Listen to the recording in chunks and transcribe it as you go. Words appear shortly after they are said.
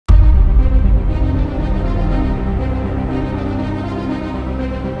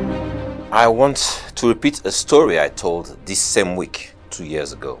I want to repeat a story I told this same week 2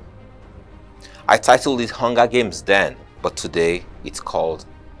 years ago. I titled it Hunger Games then, but today it's called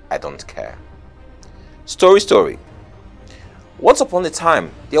I Don't Care. Story. Once upon a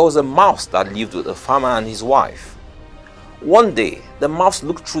time, there was a mouse that lived with a farmer and his wife. One day, the mouse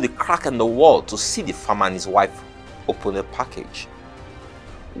looked through the crack in the wall to see the farmer and his wife open a package.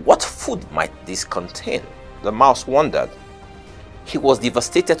 What food might this contain? The mouse wondered. He was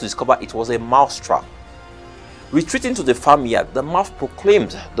devastated to discover it was a mouse trap. Retreating to the farmyard, the mouse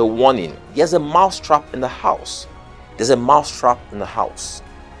proclaimed the warning, "There's a mouse trap in the house. There's a mouse trap in the house."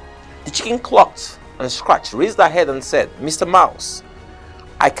 The chicken clucked and scratched, raised her head and said, "Mr. Mouse,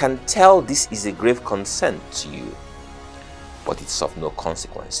 I can tell this is a grave concern to you, but it's of no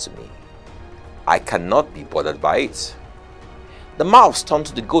consequence to me. I cannot be bothered by it." The mouse turned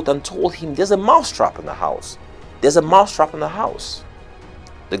to the goat and told him, "There's a mouse trap in the house. There's a mouse trap in the house."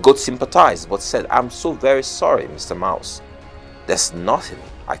 The goat sympathized but said, "I'm so very sorry, Mr. Mouse. There's nothing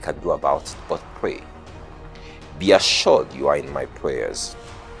I can do about it but pray. Be assured you are in my prayers."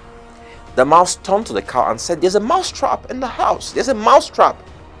 The mouse turned to the cow and said, "There's a mouse trap in the house. There's a mouse trap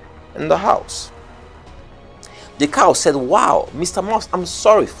in the house." The cow said, "Wow, Mr. Mouse, I'm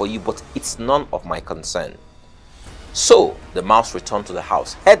sorry for you, but it's none of my concern." So the mouse returned to the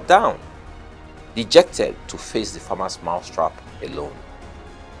house, head down, dejected to face the farmer's mousetrap alone.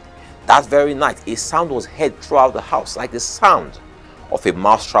 That very night, a sound was heard throughout the house, like the sound of a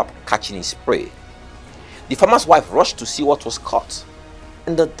mousetrap catching its prey. The farmer's wife rushed to see what was caught.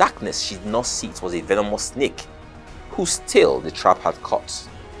 In the darkness, she did not see it was a venomous snake, whose tail the trap had caught.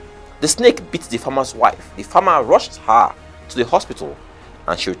 The snake bit the farmer's wife. The farmer rushed her to the hospital,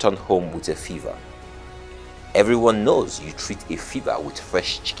 and she returned home with a fever. Everyone knows you treat a fever with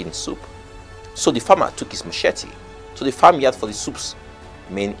fresh chicken soup. So the farmer took his machete to the farmyard for the soup's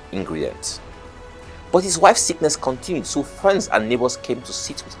main ingredient. But his wife's sickness continued, so friends and neighbors came to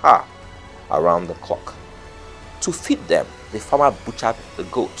sit with her around the clock. To feed them, the farmer butchered the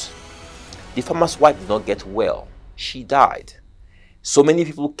goat. The farmer's wife did not get well. She died. So many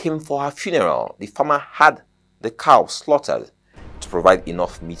people came for her funeral. The farmer had the cow slaughtered to provide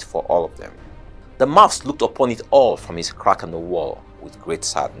enough meat for all of them. The mouse looked upon it all from his crack in the wall with great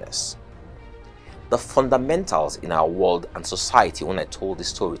sadness. The fundamentals in our world and society when I told this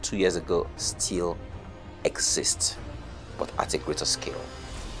story 2 years ago still exist, but at a greater scale.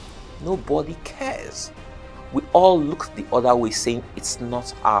 Nobody cares. We all look the other way, saying it's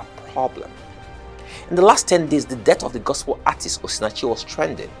not our problem. In the last 10 days, the death of the gospel artist Osinachi was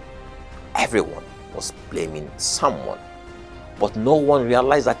trending. Everyone was blaming someone, but no one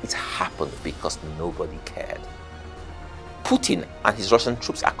realized that it happened because nobody cared. Putin and his Russian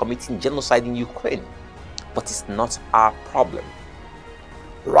troops are committing genocide in Ukraine, but it's not our problem.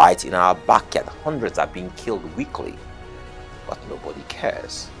 Right in our backyard, hundreds are being killed weekly, but nobody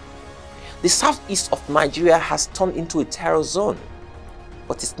cares. The southeast of Nigeria has turned into a terror zone,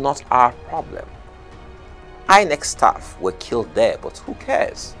 but it's not our problem. INEC staff were killed there, but who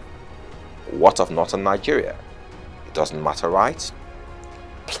cares? What of northern Nigeria? It doesn't matter, right?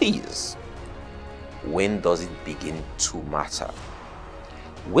 Please. When does it begin to matter?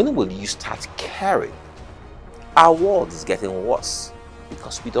 When will you start caring? Our world is getting worse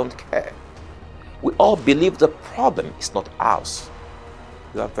because we don't care. We all believe the problem is not ours.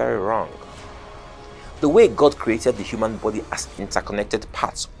 You are very wrong. The way God created the human body as interconnected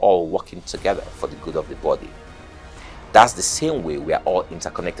parts all working together for the good of the body, that's the same way we are all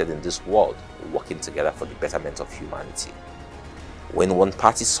interconnected in this world, working together for the betterment of humanity. When one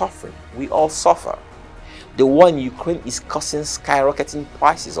party is suffering, we all suffer. The war in Ukraine is causing skyrocketing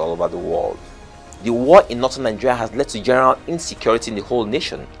prices all over the world. The war in northern Nigeria has led to general insecurity in the whole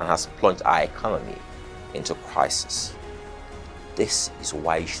nation and has plunged our economy into crisis. This is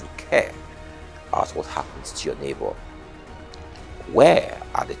why you should care about what happens to your neighbor. Where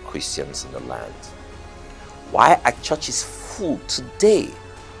are the Christians in the land? Why are churches full today,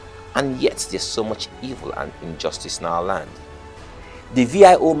 and yet there's so much evil and injustice in our land? The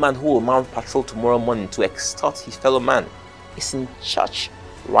VIO man who will mount patrol tomorrow morning to extort his fellow man is in church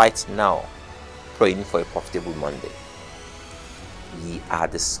right now, praying for a profitable Monday. Ye are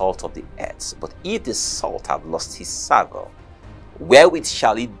the salt of the earth, but if the salt have lost his savour, wherewith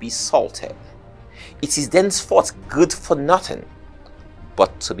shall it be salted? It is thenceforth good for nothing,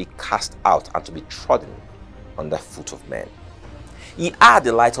 but to be cast out and to be trodden under foot of men. Ye are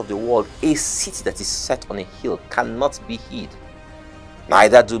the light of the world. A city that is set on a hill cannot be hid.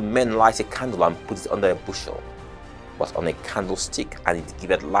 Neither do men light a candle and put it under a bushel, but on a candlestick, and it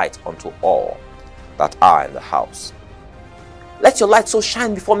giveth light unto all that are in the house. Let your light so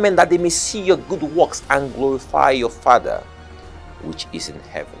shine before men that they may see your good works and glorify your Father which is in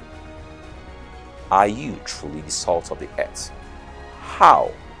heaven. Are you truly the salt of the earth?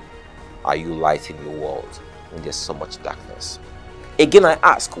 How are you lighting your world when there's so much darkness? Again, I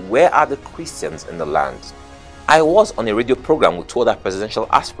ask, where are the Christians in the land? I was on a radio program with two other presidential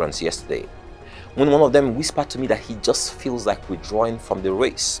aspirants yesterday, when one of them whispered to me that he just feels like withdrawing from the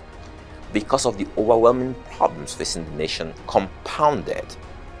race because of the overwhelming problems facing the nation, compounded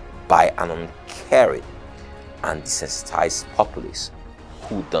by an uncaring and desensitized populace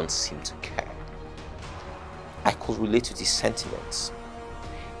who don't seem to care. I could relate to these sentiments.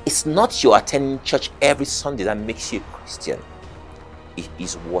 It's not your attending church every Sunday that makes you a Christian. It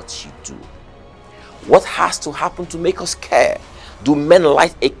is what you do. What has to happen to make us care? Do men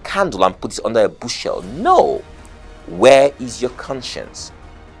light a candle and put it under a bushel? No. Where is your conscience?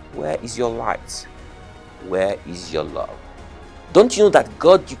 Where is your light? Where is your love? Don't you know that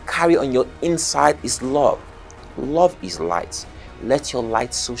God you carry on your inside is love? Love is light. Let your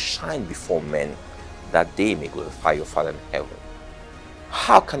light so shine before men that they may glorify your Father in heaven.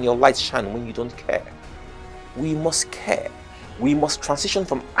 How can your light shine when you don't care? We must care. We must transition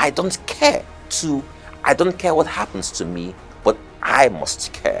from I don't care to I don't care what happens to me, but I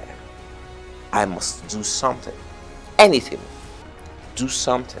must care. I must do something. Anything. Do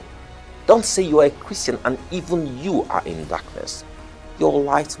something. Don't say you are a Christian and even you are in darkness. Your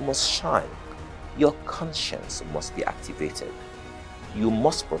light must shine. Your conscience must be activated. You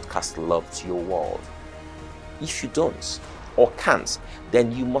must broadcast love to your world. If you don't or can't,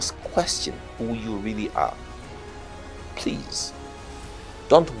 then you must question who you really are. Please,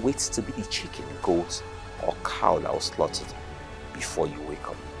 don't wait to be a chicken, goat, or cow that was slaughtered before you wake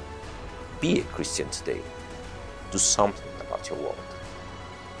up. Be a Christian today. Do something about your world.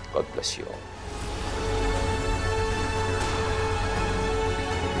 God bless you all.